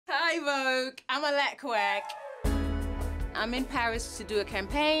Hi Vogue, I'm Alek Wek. I'm in Paris to do a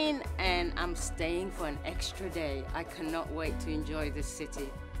campaign and I'm staying for an extra day. I cannot wait to enjoy this city.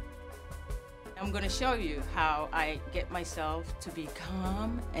 I'm gonna show you how I get myself to be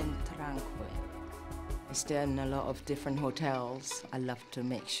calm and tranquil. I stay in a lot of different hotels. I love to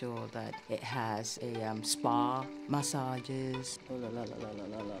make sure that it has a spa, massages,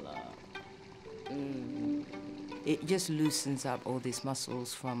 It just loosens up all these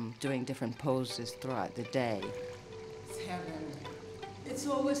muscles from doing different poses throughout the day. It's heaven. It's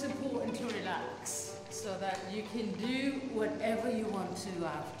always important to relax so that you can do whatever you want to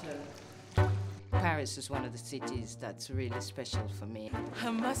after. Paris is one of the cities that's really special for me.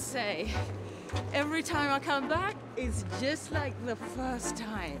 I must say, every time I come back, it's just like the first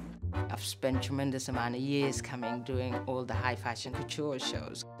time. I've spent tremendous amount of years doing all the high fashion couture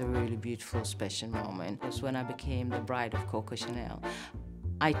shows. The really beautiful, special moment was when I became the bride of Coco Chanel.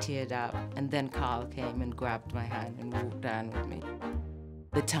 I teared up, and then Carl came and grabbed my hand and walked down with me.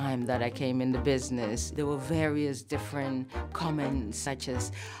 The time that I came in the business, there were various different comments such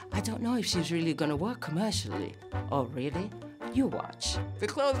as, I don't know if she's really gonna work commercially. Oh, really? You watch. The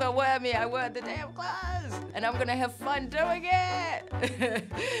clothes don't wear me, I wear the damn clothes. And I'm gonna have fun doing it.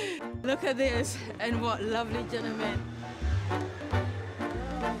 Look at this, and what lovely gentlemen.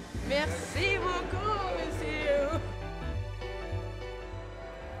 Merci beaucoup, monsieur.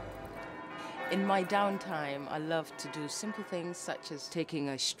 In my downtime, I love to do simple things such as taking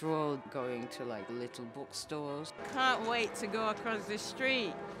a stroll, going to like little bookstores. Can't wait to go across the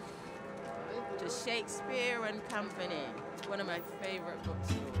street to Shakespeare and Company, one of my favorite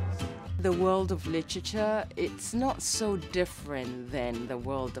bookstores. The world of literature, it's not so different than the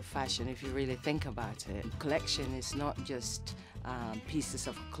world of fashion if you really think about it. Collection is not just pieces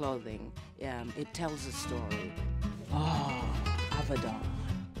of clothing, it tells a story. Oh, Abaddon.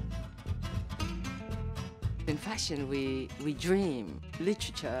 In fashion, we dream.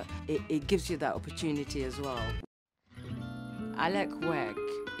 Literature, it gives you that opportunity as well. Alek Wek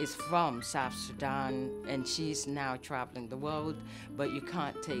is from South Sudan, and she's now traveling the world, but you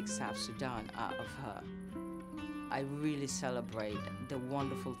can't take South Sudan out of her. I really celebrate the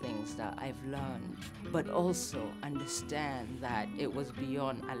wonderful things that I've learned, but also understand that it was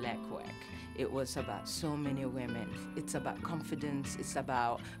beyond Alek Wek. It was about so many women. It's about confidence. It's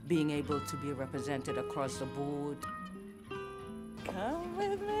about being able to be represented across the board. Come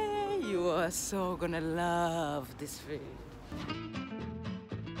with me. You are so gonna love this food.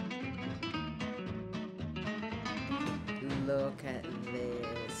 Look at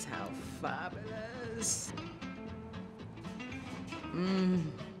this, how fabulous.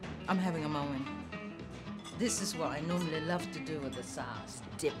 I'm having a moment. This is what I normally love to do with the sauce,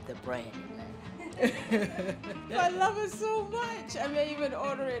 dip the bread in there. I love it so much, I may even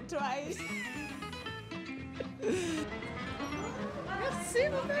order it twice. Merci,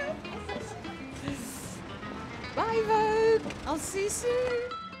 my man. Bye, Vogue. I'll see you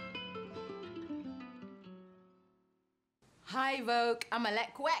soon. Hi Vogue, I'm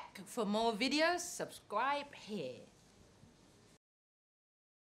Alek Wek. For more videos, subscribe here.